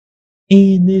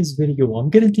In this video, I'm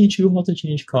going to teach you how to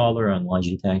change color on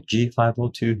Logitech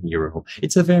G502 Hero.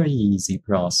 It's a very easy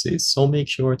process, so make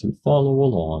sure to follow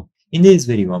along. In this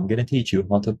video, I'm going to teach you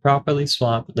how to properly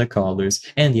swap the colors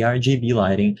and the RGB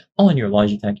lighting on your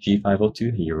Logitech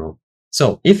G502 Hero.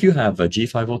 So, if you have a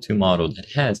G502 model that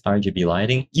has RGB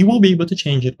lighting, you will be able to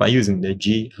change it by using the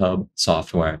G-Hub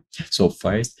software. So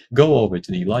first, go over to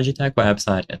the Logitech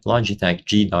website at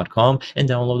logitechg.com and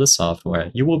download the software.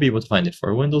 You will be able to find it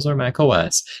for Windows or Mac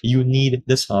OS. You need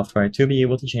the software to be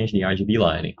able to change the RGB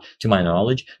lighting. To my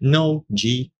knowledge, no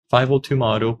G502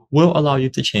 model will allow you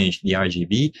to change the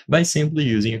RGB by simply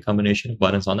using a combination of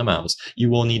buttons on the mouse. You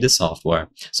will need the software.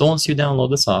 So once you download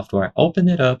the software, open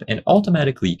it up and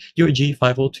automatically your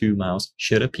G502 mouse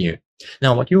should appear.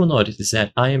 Now what you will notice is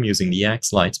that I am using the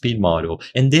X Lightspeed model,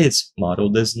 and this model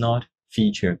does not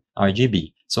feature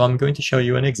RGB. So I'm going to show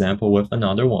you an example with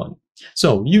another one.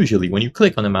 So usually when you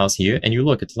click on the mouse here and you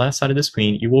look at the left side of the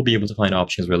screen, you will be able to find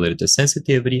options related to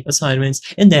sensitivity, assignments,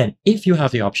 and then if you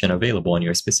have the option available on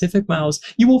your specific mouse,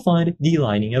 you will find the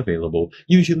lighting available.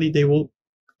 Usually they will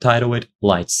title it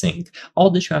Light Sync. All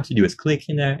that you have to do is click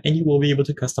in there and you will be able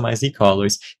to customize the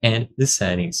colors and the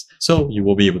settings. So you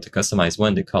will be able to customize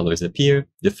when the colors appear,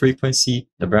 the frequency,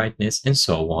 the brightness, and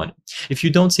so on. If you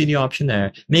don't see the option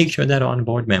there, make sure that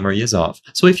onboard memory is off.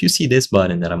 So if you see this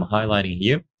button that I'm highlighting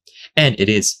here, and it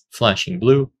is flashing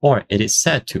blue or it is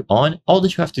set to on, all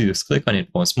that you have to do is click on it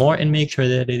once more and make sure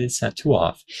that it is set to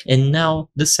off. And now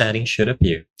the settings should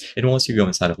appear. And once you go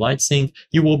inside of Light Sync,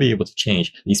 you will be able to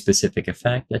change the specific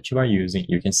effect that you are using.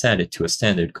 You can set it to a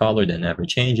standard color that never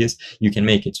changes. You can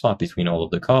make it swap between all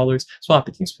of the colors, swap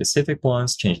between specific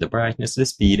ones, change the brightness, the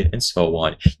speed, and so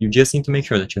on. You just need to make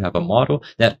sure that you have a model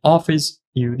that offers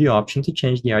you the option to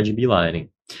change the RGB lighting.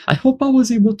 I hope I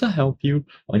was able to help you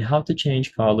on how to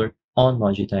change color on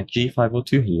Logitech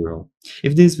G502 Hero.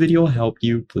 If this video helped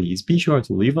you, please be sure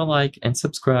to leave a like and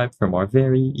subscribe for more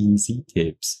very easy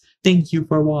tips. Thank you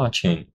for watching.